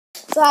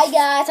So hi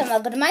guys, and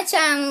welcome to my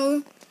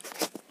channel.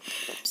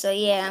 So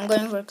yeah, I'm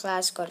going for a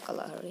class called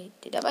Kalahari.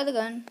 Did I buy the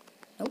gun?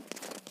 Nope.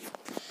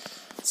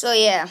 So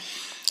yeah,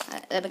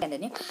 let me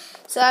continue.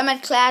 So I'm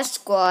at class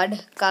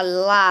squad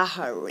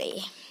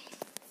Kalahari.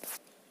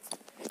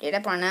 Did I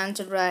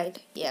pronounce it right?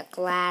 Yeah,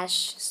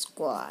 clash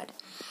squad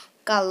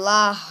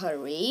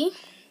Kalahari.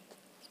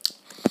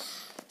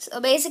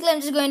 So basically I'm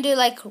just going to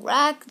like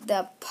rock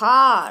the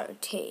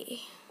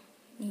party.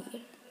 Here.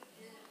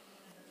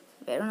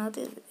 Where on earth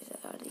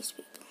are these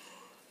people?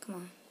 Come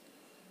on.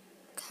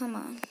 Come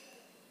on.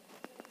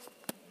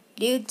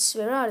 Dudes,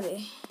 where are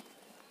they?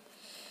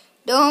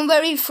 Don't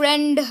worry,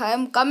 friend.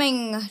 I'm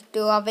coming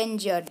to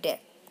avenge your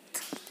death.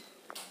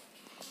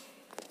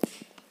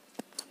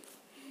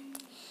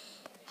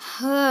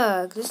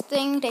 This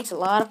thing takes a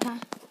lot of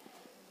time.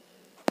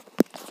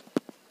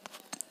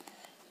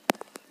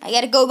 I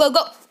gotta go, go,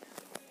 go.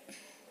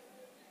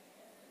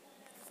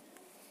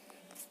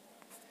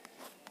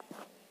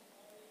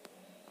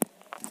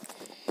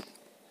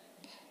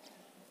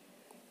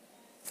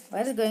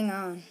 What is going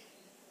on?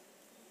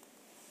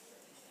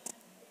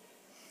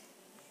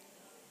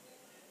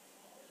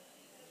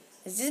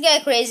 Is this guy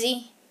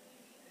crazy?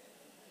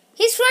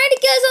 He's trying to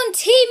kill his own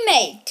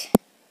teammate.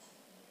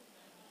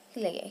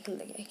 Kill the guy, kill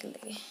the guy, kill the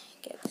guy.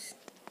 Get this.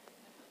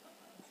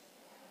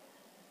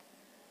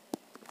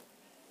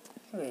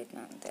 Wait,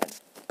 no, that.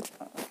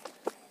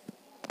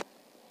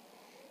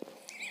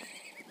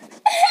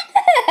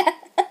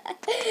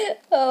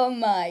 Oh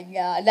my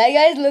god, that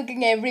guy's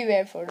looking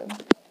everywhere for him.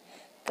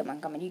 Come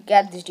on, come on, you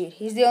got this dude.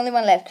 He's the only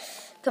one left.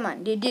 Come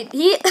on, dude,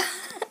 he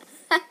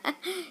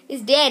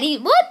he's dead.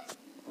 What?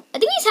 I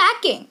think he's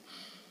hacking.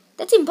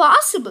 That's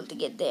impossible to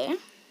get there.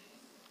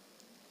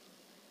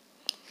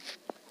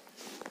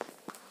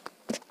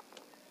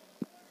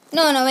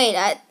 No, wait.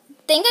 I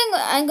think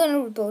I'm gonna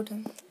report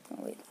him.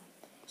 Oh, wait.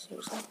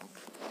 Seriously.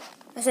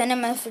 I sent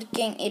him a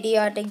freaking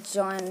idiotic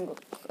join.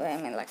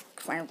 Like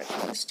friend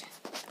request.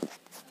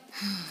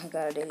 I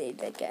gotta delete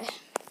that guy.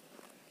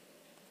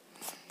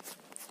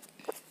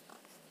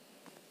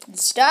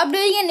 Stop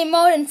doing an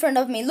emote in front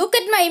of me. Look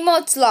at my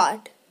emote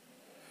slot.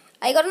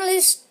 I got only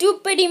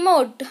stupid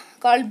emote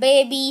called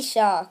Baby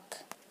Shark.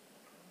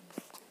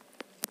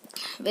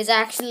 Which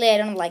actually I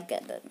don't like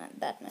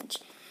that much.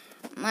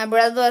 My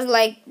brother was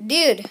like,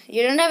 dude,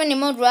 you don't have an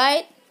emote,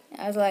 right?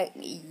 I was like,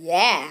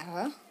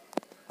 yeah.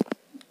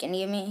 Can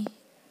you give me?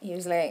 He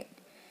was like,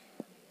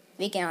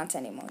 we cannot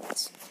send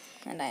emotes.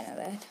 And I know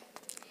that.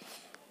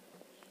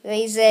 So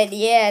he said,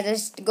 yeah,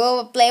 just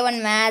go play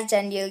one match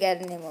and you'll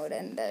get an emote.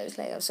 And I was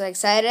like, I was so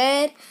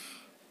excited.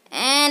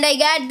 And I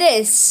got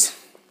this.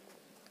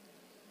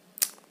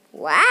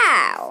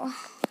 Wow.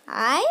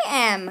 I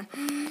am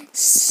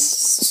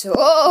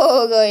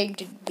so going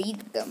to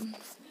beat them.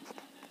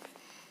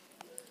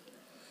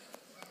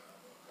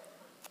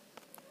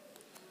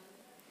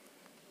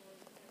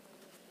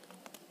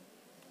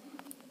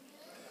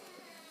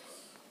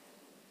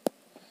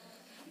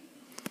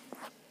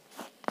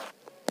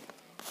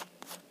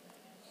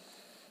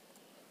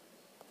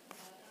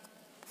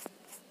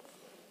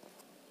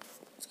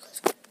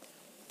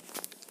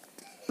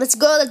 Let's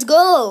go, let's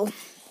go.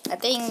 I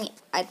think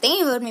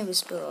you heard me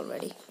whisper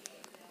already.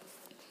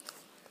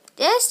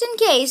 Just in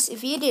case,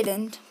 if you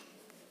didn't,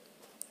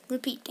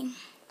 repeating.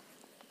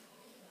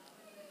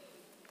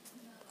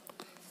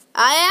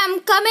 I am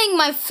coming,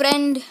 my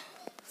friend.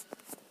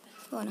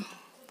 Oh no.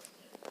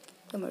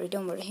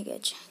 Don't worry, I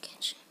got you.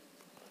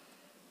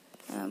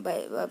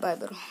 Bye,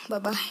 bro.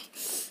 Bye.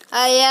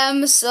 I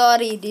am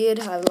sorry,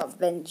 dude. I'll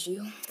avenge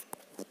you.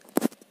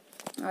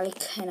 I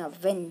can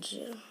avenge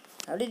you.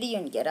 How did he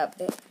even get up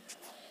there?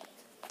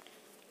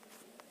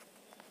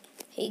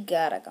 He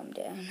gotta come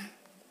down.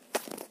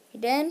 He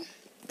dead?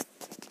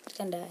 He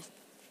can die.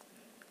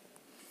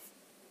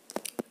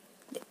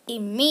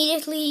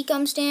 Immediately he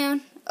comes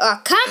down.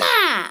 Oh, come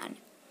on!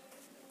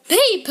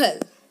 People!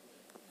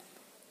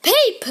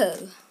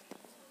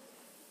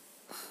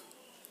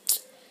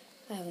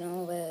 I have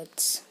no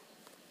words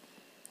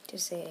to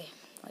say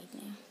right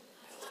now.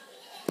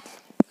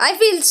 I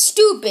feel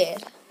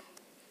stupid.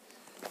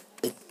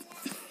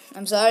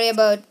 I'm sorry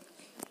about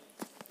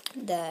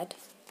that.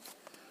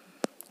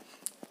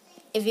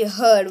 If you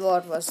heard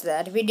what was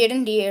that. If you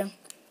didn't hear,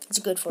 it's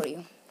good for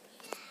you.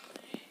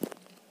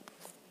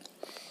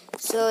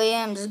 So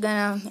yeah, I'm just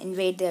gonna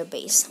invade their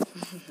base.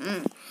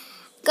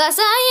 Cause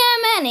I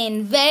am an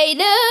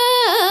invader.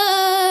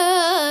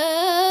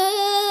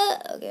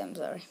 Okay, I'm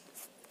sorry.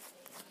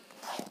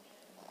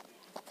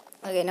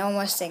 Okay, no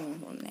more singing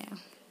from now.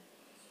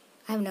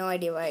 I have no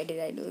idea why did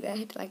I do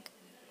that. Like,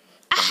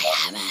 I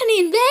am an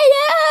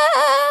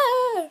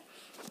invader.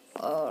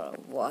 Or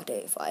what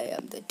if I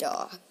am the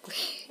Dark?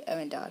 I'm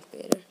a Dark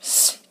Vader.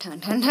 Dun,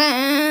 dun,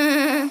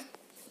 dun.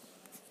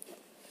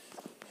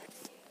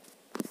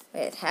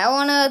 Wait, how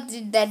on earth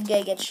did that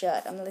guy get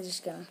shot? I'm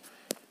just gonna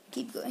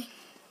keep going.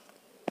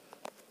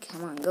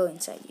 Come on, go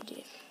inside, you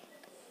dude.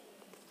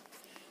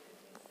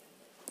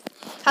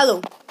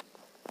 Hello.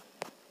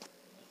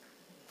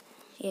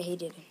 Yeah, he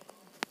didn't.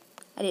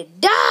 I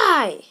did.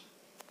 Die!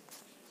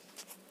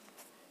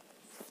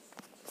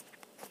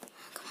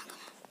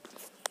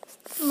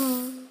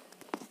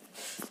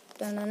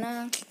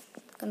 na.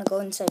 Gonna go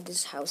inside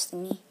this house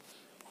thingy.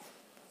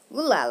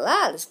 Ooh la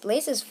la, this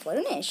place is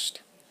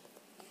furnished.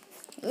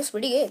 It looks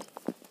pretty good.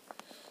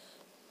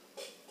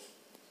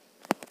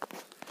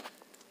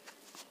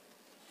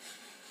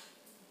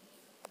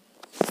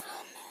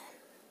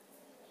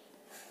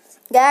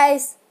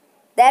 Guys,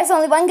 there's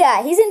only one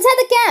guy. He's inside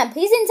the camp.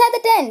 He's inside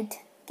the tent.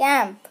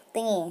 Camp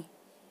thingy.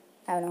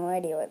 I have no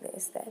idea what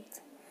is that.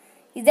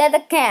 He's at the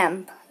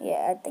camp.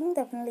 Yeah, I think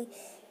definitely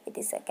it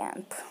is a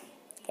camp.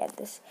 Get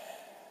this.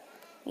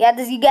 You got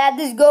this. You got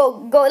this.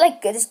 Go.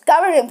 Like, just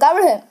cover him.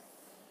 Cover him.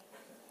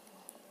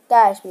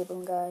 Gosh,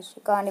 people. Gosh,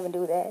 you can't even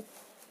do that.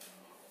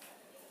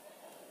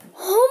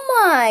 Oh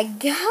my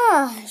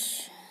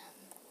gosh.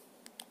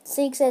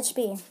 6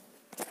 HP.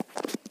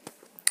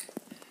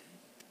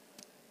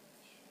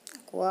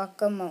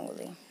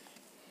 Guacamole.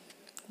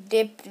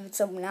 Dipped with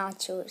some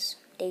nachos.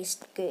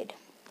 Tastes good.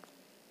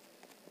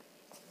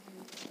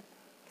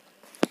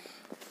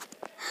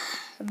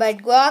 But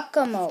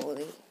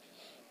guacamole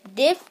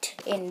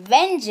dipped in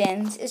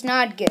vengeance is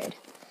not good.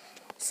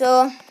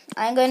 So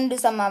I'm going to do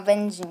some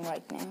avenging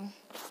right now.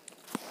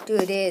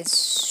 To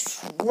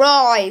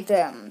destroy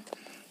them.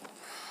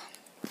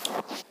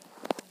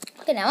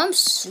 Okay, now I'm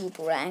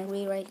super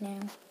angry right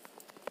now.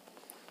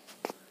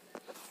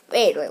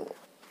 Wait.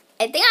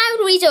 I think I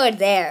would reach over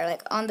there,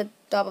 like on the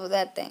top of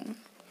that thing.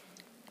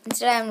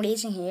 Instead, I'm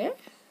reaching here.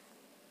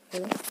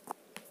 Really?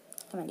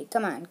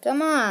 Come on,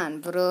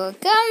 bro.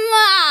 Come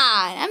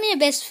on. I'm your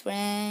best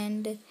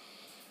friend.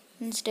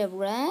 And step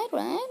right.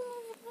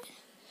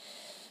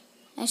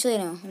 Actually,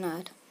 no, I'm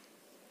not.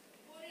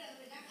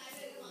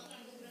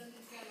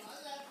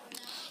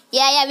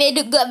 Yeah, we're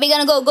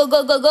gonna go.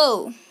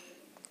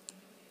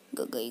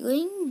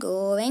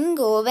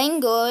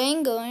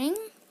 Going.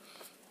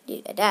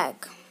 Dude,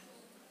 attack.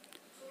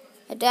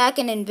 Attack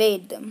and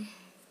invade them.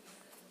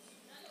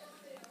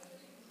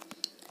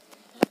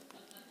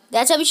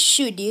 That's how we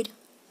shoot, dude.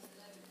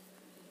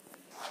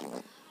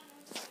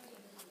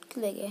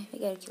 Kill that guy. We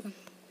gotta kill him.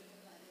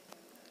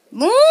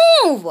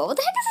 Move! What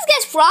the heck is this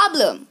guy's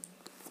problem?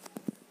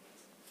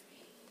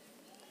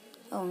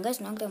 Oh, one guy's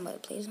knocked down by the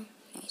blazer.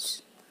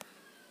 Nice.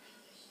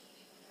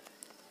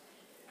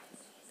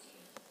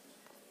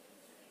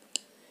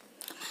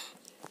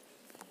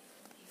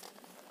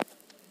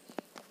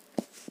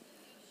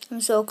 I'm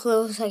so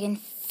close, I can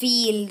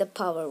feel the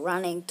power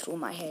running through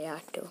my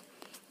Hayato.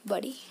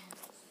 Buddy,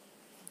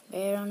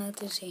 where on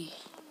earth is he?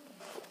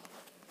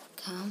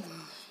 Come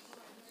on.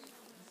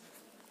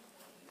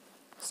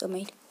 So,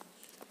 mate.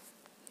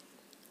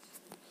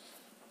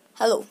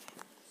 Hello.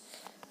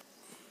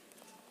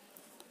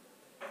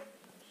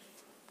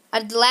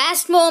 At the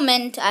last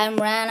moment, I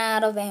ran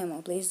out of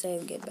ammo. Please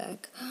don't get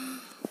back.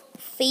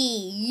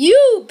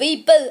 You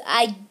people,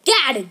 I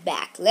got it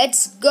back.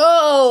 Let's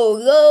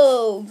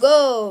go.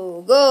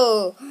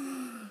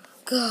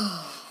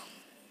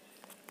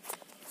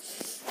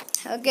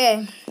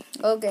 Okay.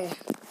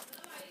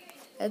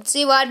 Let's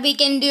see what we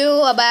can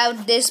do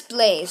about this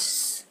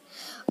place.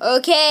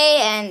 Okay,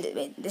 and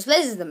wait, this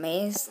place is the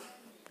maze.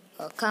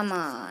 Oh, come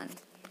on.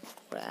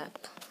 Crap.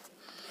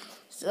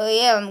 So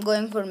yeah, I'm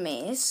going for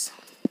maze.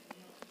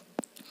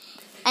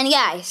 And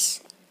guys,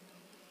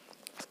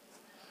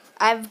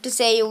 I have to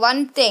say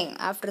one thing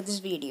after this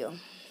video.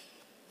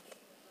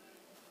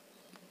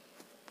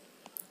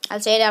 I'll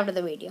say it after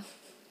the video.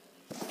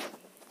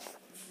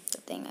 The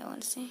thing I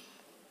want to say.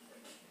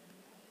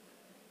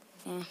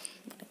 Yeah, I'm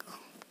gonna go.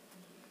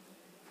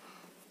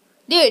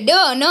 Dude,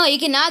 no, you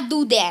cannot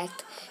do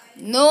that.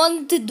 No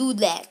one to do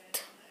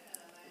that.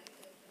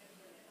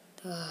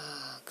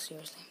 Ugh,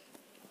 seriously.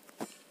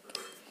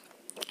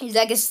 He's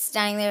like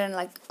standing there and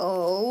like,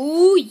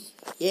 oh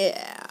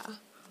yeah.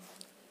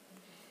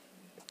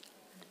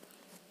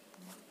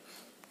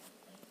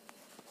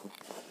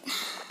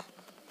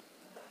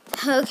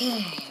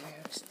 Okay,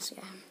 where's this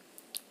guy?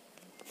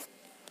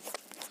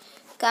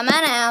 Come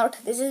on out.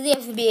 This is the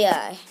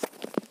FBI.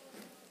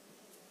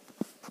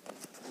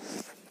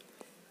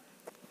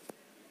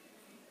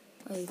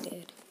 Oh, you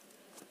did.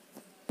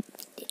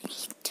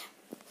 Delete.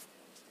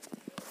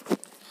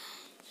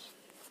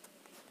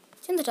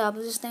 It's in the top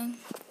of this thing.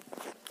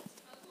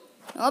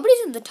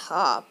 Nobody's in the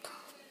top.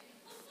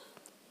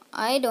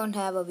 I don't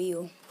have a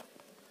view.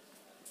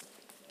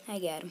 I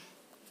get him.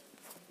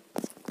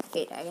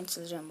 Wait, I can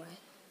still jump right.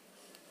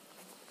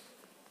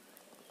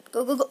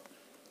 Go.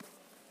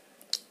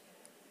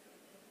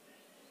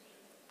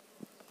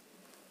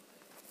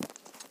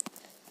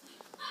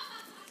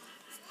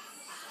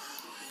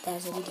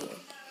 That's what we do.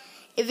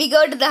 If we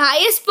go to the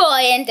highest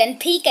point and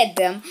peek at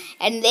them,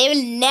 and they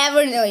will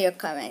never know you're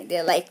coming.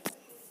 They're like,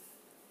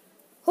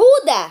 who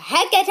the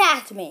heck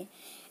attacked me?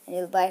 And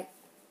you'll be like,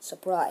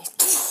 surprise.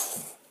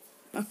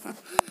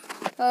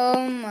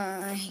 Oh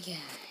my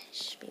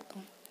gosh,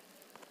 people.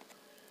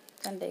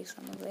 I'm gonna take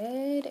some of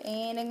it,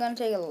 and I'm gonna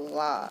take a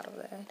lot of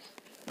that.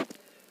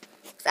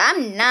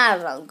 I'm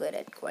not all good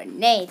at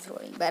grenade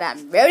throwing, but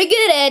I'm very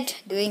good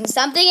at doing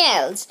something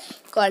else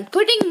called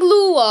putting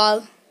glue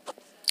wall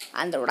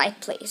on the right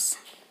place.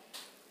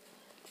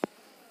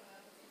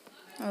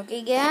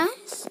 Okay,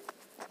 guys.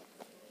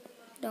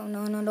 No,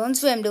 don't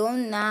swim. Do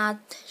not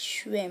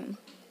swim.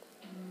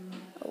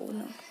 Oh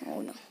no,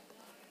 oh no.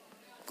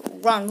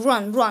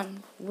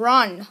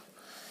 Run.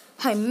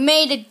 I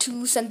made it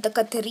to Santa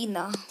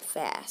Catarina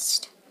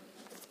fast.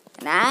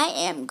 And I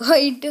am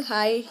going to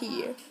hide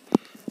here.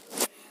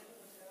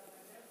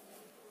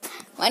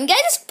 One guy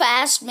just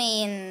passed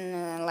me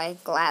in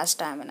like last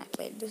time when I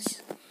played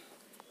this.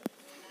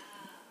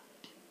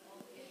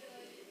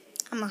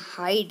 I'm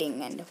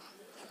hiding and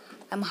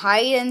I'm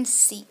hide and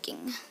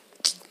seeking.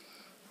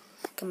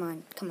 Come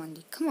on,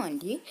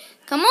 D.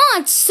 Come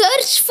on,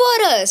 search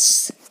for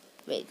us.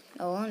 Wait,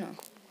 oh no.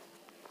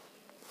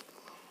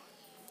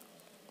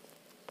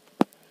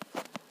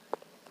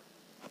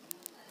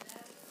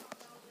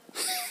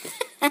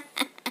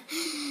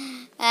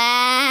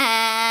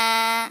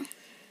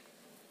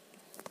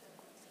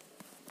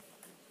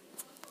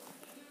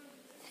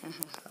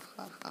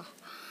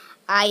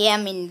 I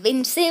am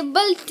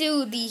invincible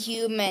to the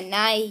human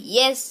eye.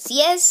 Yes.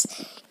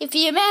 If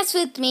you mess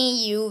with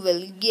me, you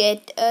will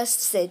get a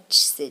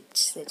such.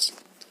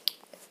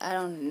 I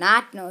do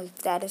not know if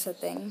that is a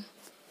thing.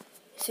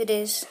 If it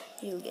is,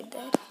 you'll get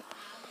that.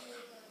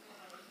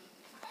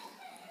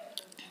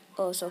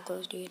 Oh, so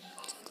close, dude.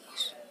 So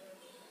close.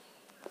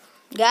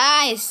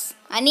 Guys,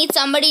 I need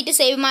somebody to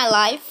save my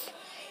life.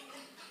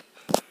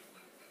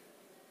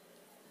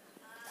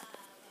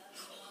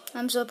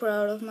 I'm so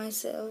proud of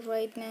myself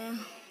right now.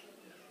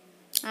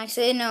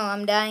 Actually, no,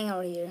 I'm dying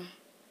over here.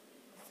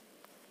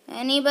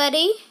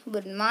 Anybody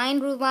would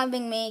mind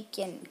reviving me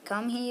can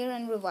come here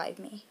and revive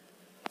me.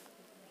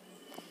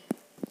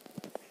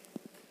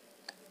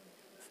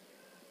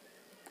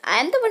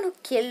 I'm the one who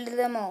killed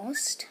the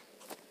most.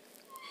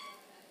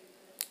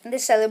 And they're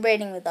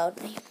celebrating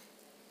without me.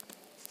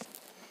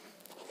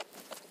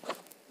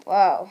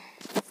 Wow.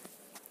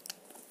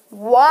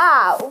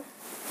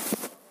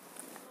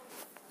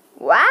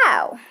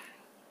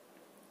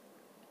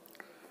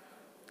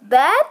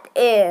 That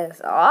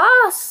is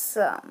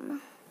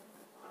awesome.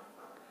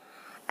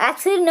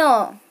 Actually,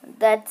 no,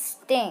 that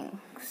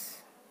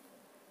stinks.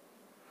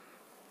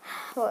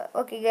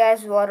 Okay,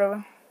 guys,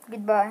 whatever.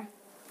 Goodbye.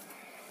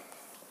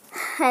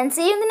 And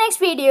see you in the next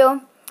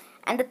video.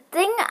 And the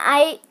thing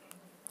I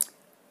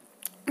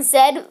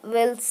said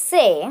will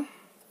say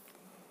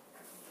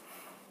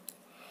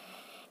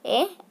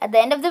at the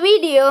end of the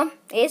video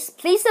is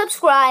please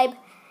subscribe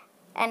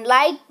and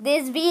like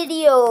this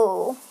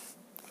video.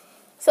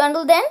 So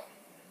until then,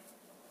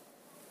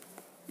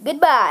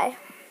 goodbye.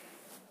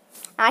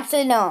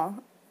 Actually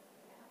no,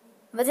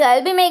 but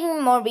I'll be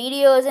making more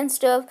videos and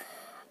stuff,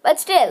 but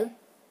still,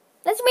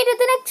 let's meet at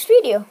the next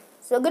video.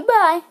 So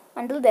goodbye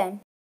until then.